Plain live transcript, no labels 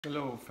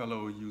Hello,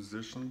 fellow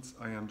musicians.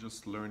 I am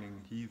just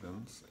learning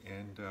heathens,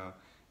 and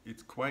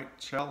it's quite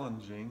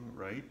challenging,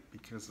 right?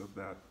 Because of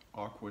that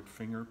awkward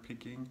finger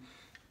picking,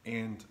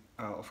 and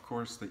of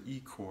course the E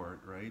chord,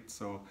 right?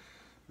 So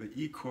the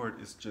E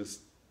chord is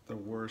just the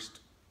worst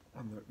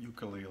on the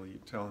ukulele.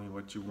 Tell me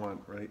what you want,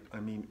 right? I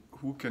mean,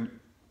 who can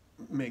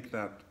make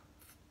that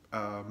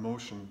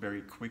motion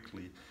very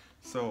quickly?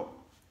 So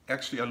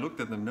actually, I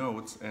looked at the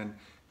notes, and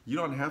you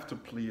don't have to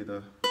play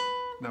the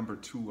number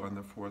 2 on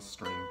the 4th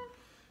string.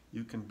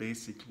 You can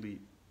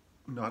basically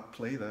not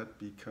play that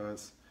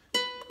because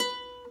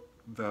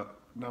the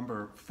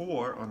number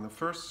 4 on the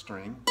 1st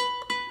string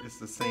is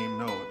the same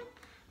note.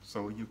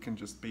 So you can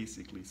just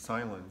basically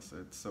silence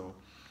it. So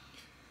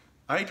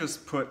I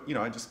just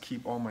I just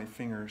keep all my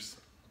fingers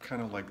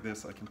kind of like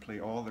this. I can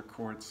play all the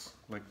chords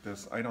like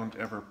this. I don't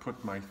ever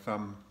put my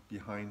thumb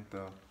behind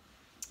the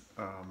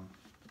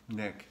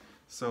neck.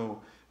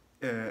 So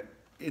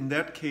in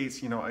that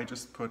case, I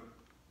just put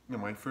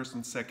my first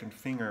and second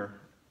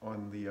finger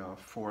on the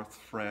 4th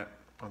fret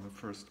on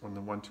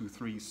the 1, 2,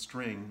 3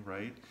 string,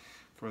 right,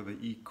 for the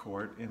E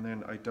chord, and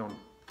then I don't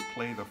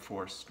play the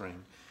 4th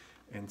string,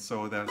 and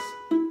so that's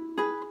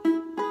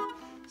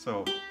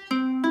so.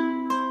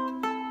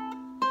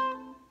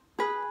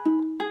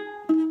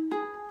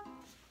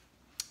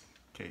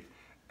 Okay,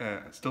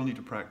 still need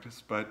to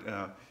practice, but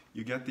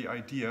you get the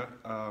idea.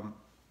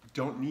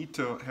 Don't need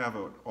to have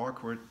an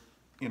awkward,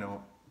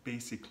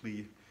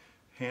 basically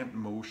hand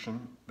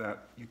motion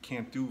that you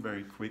can't do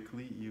very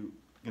quickly. You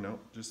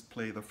just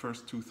play the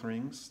first 2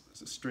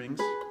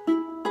 strings,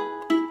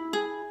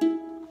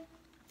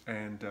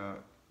 and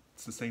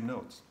it's the same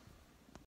notes.